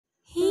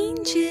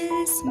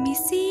Angel's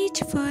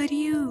message for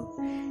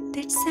you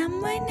that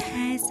someone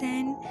has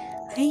an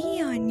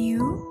eye on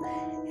you.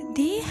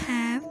 They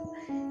have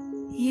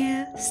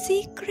a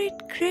secret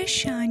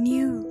crush on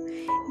you.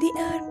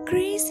 They are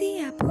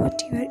crazy about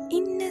your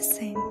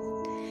innocence.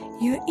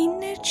 Your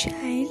inner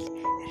child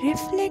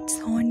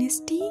reflects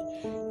honesty,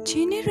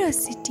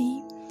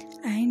 generosity,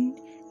 and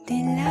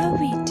they love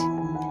it.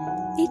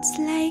 It's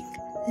like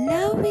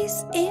love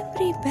is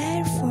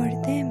everywhere for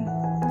them.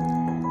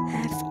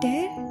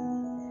 After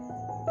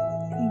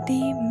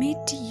they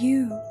met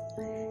you,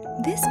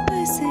 this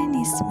person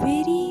is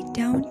very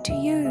down to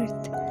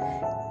earth,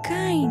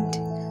 kind,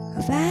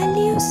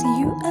 values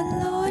you a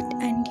lot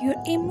and your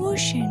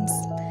emotions.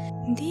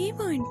 They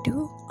want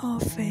to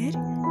offer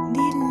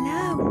their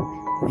love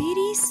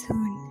very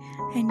soon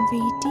and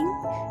waiting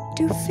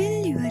to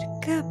fill your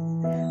cup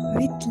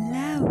with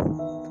love.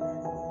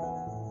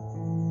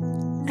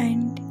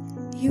 And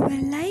your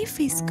life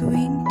is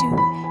going to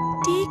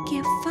take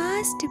a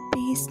fast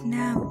pace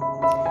now.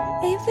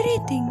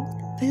 Everything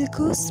will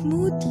go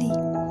smoothly.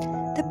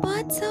 The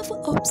paths of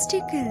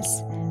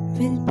obstacles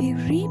will be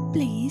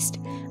replaced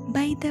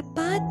by the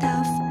path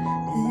of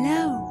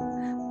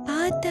love,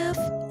 path of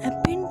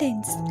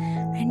abundance,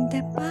 and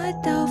the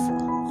path of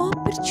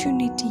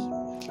opportunity.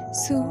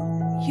 So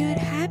your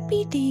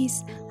happy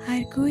days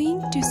are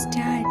going to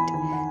start.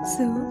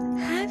 So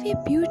have a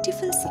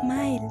beautiful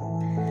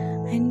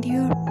smile, and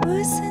your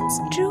person's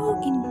true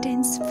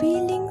intense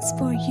feelings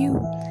for you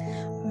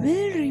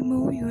will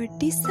remove your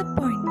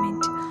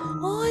disappointment,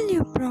 all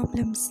your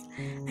problems,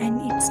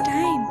 and it's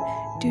time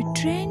to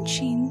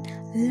drench in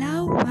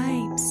love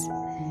vibes,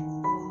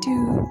 to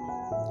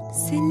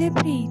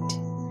celebrate,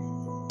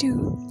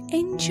 to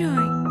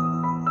enjoy,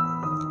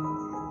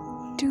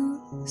 to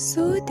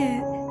sow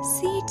the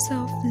seeds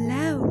of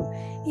love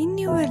in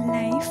your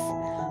life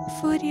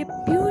for a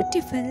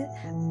beautiful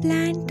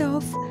plant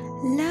of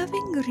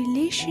loving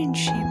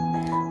relationship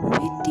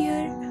with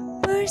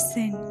your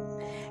person.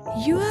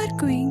 You are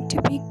going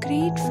to be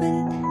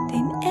grateful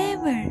than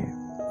ever.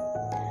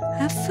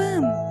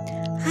 Affirm,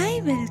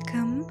 I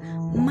welcome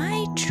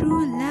my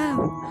true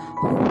love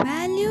who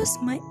values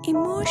my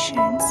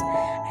emotions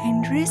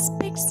and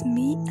respects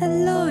me a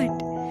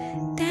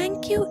lot.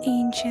 Thank you,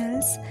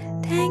 angels.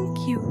 Thank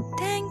you.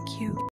 Thank you.